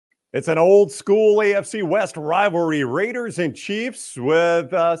It's an old school AFC West rivalry, Raiders and Chiefs,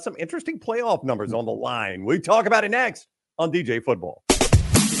 with some interesting playoff numbers on the line. We talk about it next on DJ Football.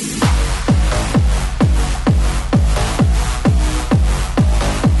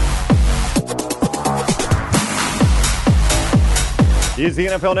 He's the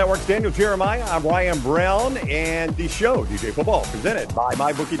NFL Network's Daniel Jeremiah. I'm Ryan Brown, and the show, DJ Football, presented by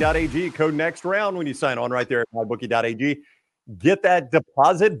MyBookie.ag. Code next round when you sign on right there at MyBookie.ag. Get that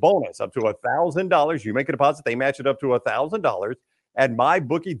deposit bonus up to $1,000. You make a deposit, they match it up to $1,000 at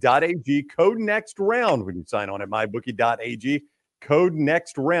MyBookie.ag. Code next round when you sign on at MyBookie.ag. Code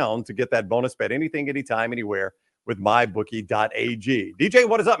next round to get that bonus bet anything, anytime, anywhere with MyBookie.ag. DJ,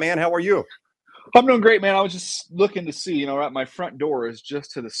 what is up, man? How are you? I'm doing great, man. I was just looking to see, right, my front door is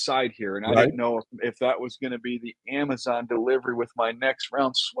just to the side here, and I didn't know if that was going to be the Amazon delivery with my next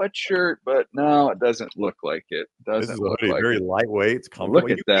round sweatshirt, but no, it doesn't look like it. Doesn't look like very it. lightweight. It's comfortable.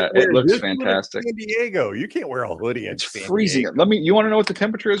 Look at that. It looks fantastic. San Diego. You can't wear a hoodie in It's San freezing. Diego. You want to know what the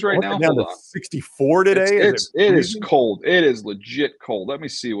temperature is right now? Down to 64 today. It is cold. It is legit cold. Let me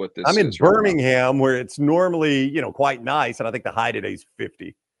see what this is. I'm in Birmingham, where it's normally, quite nice, and I think the high today is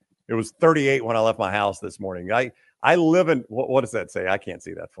 50. It was 38 when I left my house this morning. I live in, what does that say? I can't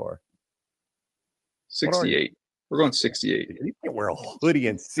see that far. 68. We're going 68. You can't wear a hoodie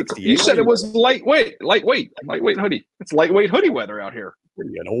in 68. You said it was lightweight hoodie. It's lightweight hoodie weather out here. Are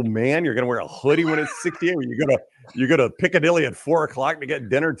you an old man? You're going to wear a hoodie when it's 68? You go to Piccadilly at 4:00 to get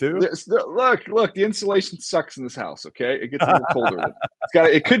dinner too? Look, the insulation sucks in this house, okay? It gets a little colder.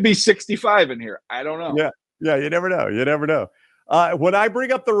 It could be 65 in here. I don't know. Yeah, you never know. When I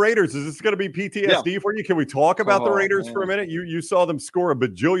bring up the Raiders, is this going to be PTSD for you? Can we talk about the Raiders for a minute? You saw them score a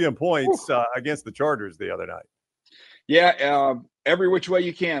bajillion points against the Chargers the other night. Yeah, every which way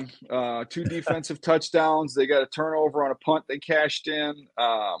you can. 2 defensive touchdowns. They got a turnover on a punt they cashed in.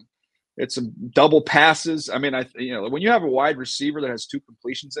 It's some double passes. I mean, when you have a wide receiver that has 2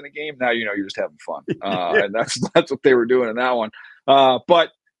 completions in a game, now you're just having fun. And that's what they were doing in that one.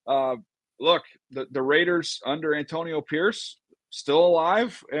 But look, the Raiders under Antonio Pierce, still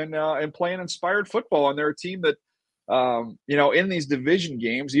alive and playing inspired football. And they're a team that, in these division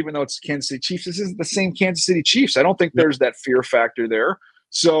games, even though it's Kansas City Chiefs, this isn't the same Kansas City Chiefs. I don't think there's that fear factor there.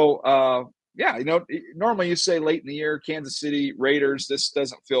 So, normally you say late in the year, Kansas City Raiders, this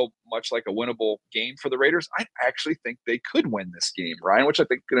doesn't feel much like a winnable game for the Raiders. I actually think they could win this game, Ryan, which I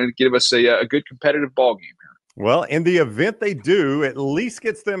think is going to give us a good competitive ball game here. Well, in the event they do, at least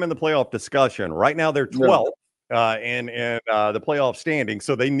gets them in the playoff discussion. Right now they're 12th. In the playoff standing,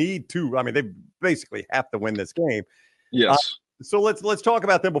 so they need to. I mean, they basically have to win this game. Yes. So let's talk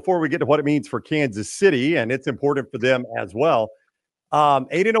about them before we get to what it means for Kansas City, and it's important for them as well.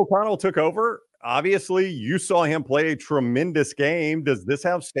 Aiden O'Connell took over. Obviously, you saw him play a tremendous game. Does this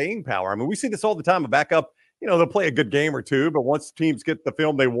have staying power? I mean, we see this all the time. A backup, they'll play a good game or two, but once teams get the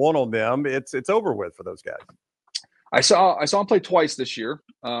film they want on them, it's over with for those guys. I saw him play twice this year.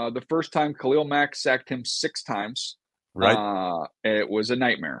 The first time Khalil Mack sacked him 6 times. Right. It was a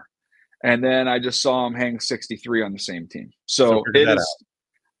nightmare. And then I just saw him hang 63 on the same team. So it is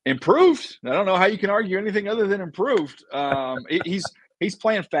improved. I don't know how you can argue anything other than improved. He's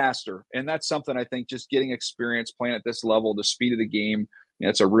playing faster, and that's something I think just getting experience playing at this level, the speed of the game,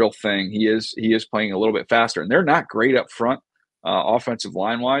 it's a real thing. He is playing a little bit faster, and they're not great up front, offensive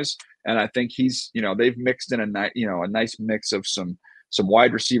line wise. And I think he's, they've mixed in a nice mix of some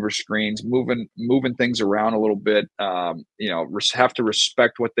wide receiver screens, moving things around a little bit. Have to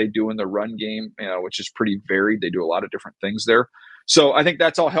respect what they do in the run game, which is pretty varied. They do a lot of different things there. So I think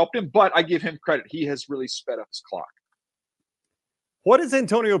that's all helped him. But I give him credit; he has really sped up his clock. What has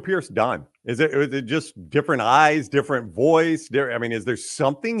Antonio Pierce done? Is it just different eyes, different voice? I mean, is there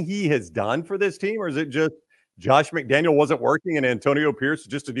something he has done for this team, or is it just Josh McDaniel wasn't working and Antonio Pierce is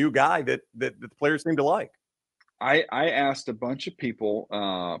just a new guy that the players seem to like? I asked a bunch of people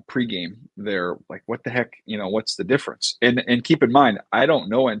pregame there, like, what the heck, what's the difference? And keep in mind, I don't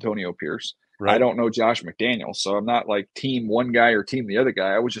know Antonio Pierce. Right. I don't know Josh McDaniel. So I'm not like team one guy or team the other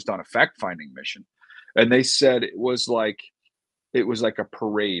guy. I was just on a fact-finding mission. And they said it was like a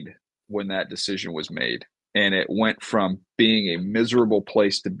parade when that decision was made. And it went from being a miserable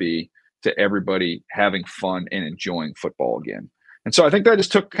place to be to everybody having fun and enjoying football again. And so I think that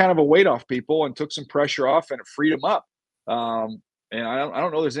just took kind of a weight off people and took some pressure off, and it freed them up. And I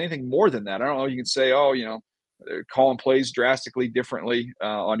don't know there's anything more than that. I don't know. You can say, calling plays drastically differently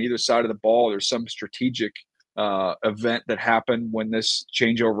on either side of the ball. There's some strategic event that happened when this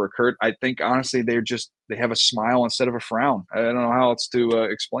changeover occurred. I think, honestly, they have a smile instead of a frown. I don't know how else to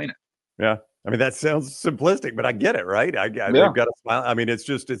explain it. Yeah. I mean, that sounds simplistic, but I get it, right? Yeah. They've got a smile. I mean, it's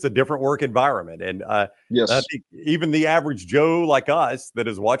a different work environment. And I Yes. think even the average Joe like us that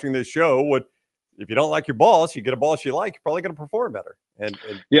is watching this show would, if you don't like your boss, you get a boss you like, you're probably going to perform better. And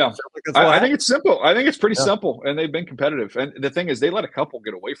yeah, like I think it's simple. I think it's pretty simple. And they've been competitive. And the thing is, they let a couple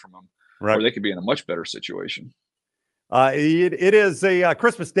get away from them, right, or they could be in a much better situation. It is a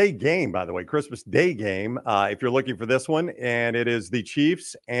Christmas Day game, by the way, Christmas Day game. If you're looking for this one, and it is the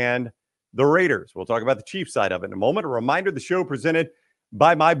Chiefs and the Raiders. We'll talk about the Chiefs side of it in a moment. A reminder, the show presented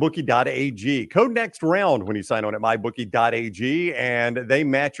by MyBookie.ag. Code next round when you sign on at MyBookie.ag, and they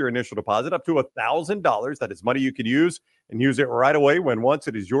match your initial deposit up to $1,000. That is money you can use and use it right away. When once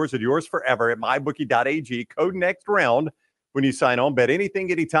it is yours and yours forever at MyBookie.ag. Code next round when you sign on. Bet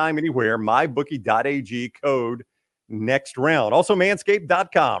anything, anytime, anywhere. MyBookie.ag. Code next round. Also,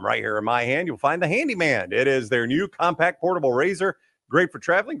 manscaped.com. Right here in my hand, you'll find the Handyman. It is their new compact portable razor. Great for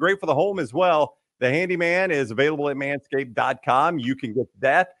traveling, great for the home as well. The Handyman is available at manscaped.com. You can get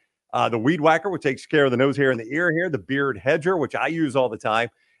that. The Weed Whacker, which takes care of the nose hair and the ear hair. The Beard Hedger, which I use all the time.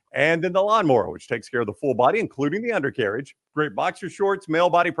 And then the Lawnmower, which takes care of the full body, including the undercarriage. Great boxer shorts, male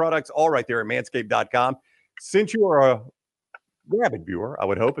body products, all right there at manscaped.com. Since you are a rabid viewer, I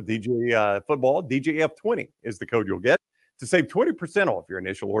would hope, at DJ Football, DJF20 is the code you'll get to save 20% off your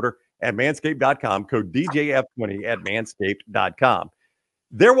initial order at manscaped.com. Code DJF20 at manscaped.com.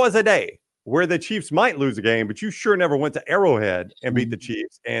 There was a day where the Chiefs might lose a game, but you sure never went to Arrowhead and beat the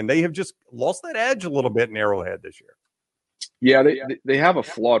Chiefs. And they have just lost that edge a little bit in Arrowhead this year. Yeah, they have a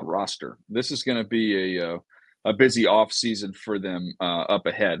flawed roster. This is going to be a busy off season for them up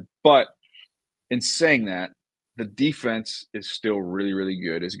ahead. But in saying that, the defense is still really, really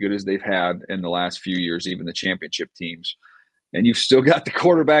good as they've had in the last few years, even the championship teams. And you've still got the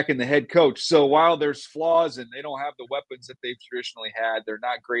quarterback and the head coach. So while there's flaws and they don't have the weapons that they've traditionally had, they're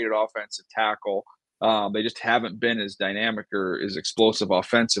not great at offensive tackle. They just haven't been as dynamic or as explosive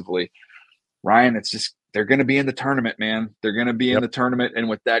offensively. Ryan, it's just they're going to be in the tournament, man. They're going to be in the tournament. And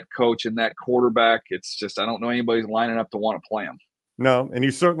with that coach and that quarterback, it's just I don't know anybody's lining up to want to play them. No, and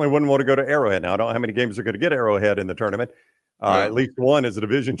you certainly wouldn't want to go to Arrowhead. Now, I don't know how many games are going to get Arrowhead in the tournament. At least one is a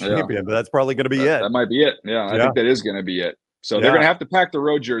division champion, but that's probably going to be it. That might be it. Yeah, I think that is going to be it. So they're going to have to pack the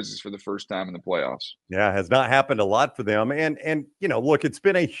road jerseys for the first time in the playoffs. Yeah, has not happened a lot for them. And you know, look, it's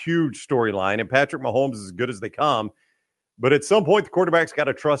been a huge storyline, and Patrick Mahomes is as good as they come. But at some point, the quarterback's got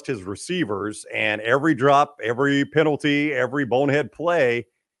to trust his receivers, and every drop, every penalty, every bonehead play,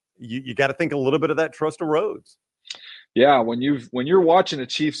 you got to think a little bit of that trust erodes. Yeah, when you're watching a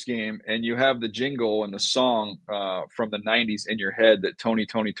Chiefs game and you have the jingle and the song from the '90s in your head that Tony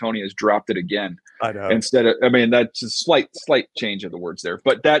has dropped it again. I know. Instead of, I mean, that's a slight change of the words there.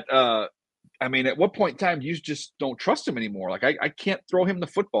 But that, I mean, at what point in time do you just don't trust him anymore? Like I can't throw him the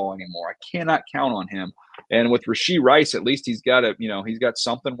football anymore. I cannot count on him. And with Rashee Rice, at least he's got he's got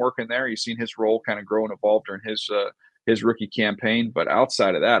something working there. You've seen his role kind of grow and evolve during his rookie campaign. But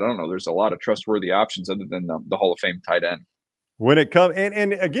outside of that, I don't know. There's a lot of trustworthy options other than the Hall of Fame tight end. When it comes,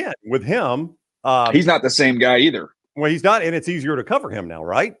 and again, with him, he's not the same guy either. Well, he's not, and it's easier to cover him now,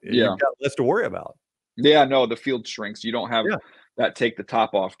 right? Yeah. You've got less to worry about. Yeah, no, the field shrinks. You don't have that take the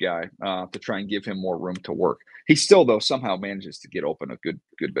top off guy to try and give him more room to work. He still, though, somehow manages to get open a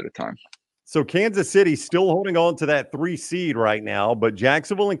good bit of time. So Kansas City still holding on to that 3 seed right now, but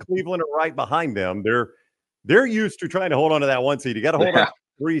Jacksonville and Cleveland are right behind them. They're used to trying to hold on to that 1 seed. You got to hold on to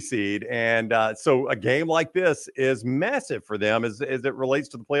 3 seed. And so a game like this is massive for them as it relates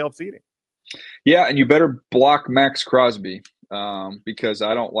to the playoff seeding. Yeah, and you better block Max Crosby because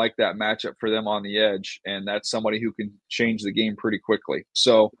I don't like that matchup for them on the edge. And that's somebody who can change the game pretty quickly.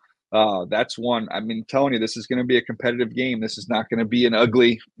 So that's one. I mean, telling you, this is going to be a competitive game. This is not going to be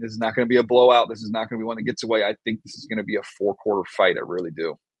this is not going to be a blowout. This is not going to be one that gets away. I think this is going to be a 4-quarter fight. I really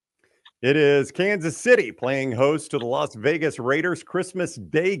do. It is Kansas City playing host to the Las Vegas Raiders Christmas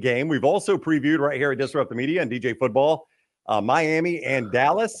Day game. We've also previewed right here at Disrupt the Media and DJ Football, Miami and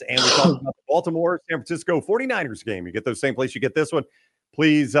Dallas. And we talked about the Baltimore, San Francisco 49ers game. You get those same place you get this one.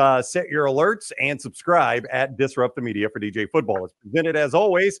 Please set your alerts and subscribe at Disrupt the Media for DJ Football. It's presented, as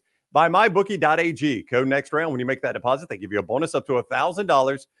always, by MyBookie.ag. Code next round. When you make that deposit, they give you a bonus up to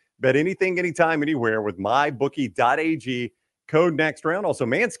 $1,000. Bet anything, anytime, anywhere with MyBookie.ag. Code next round. Also,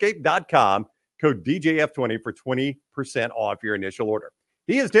 manscaped.com. Code DJF20 for 20% off your initial order.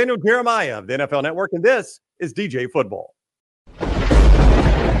 He is Daniel Jeremiah of the NFL Network, and this is DJ Football.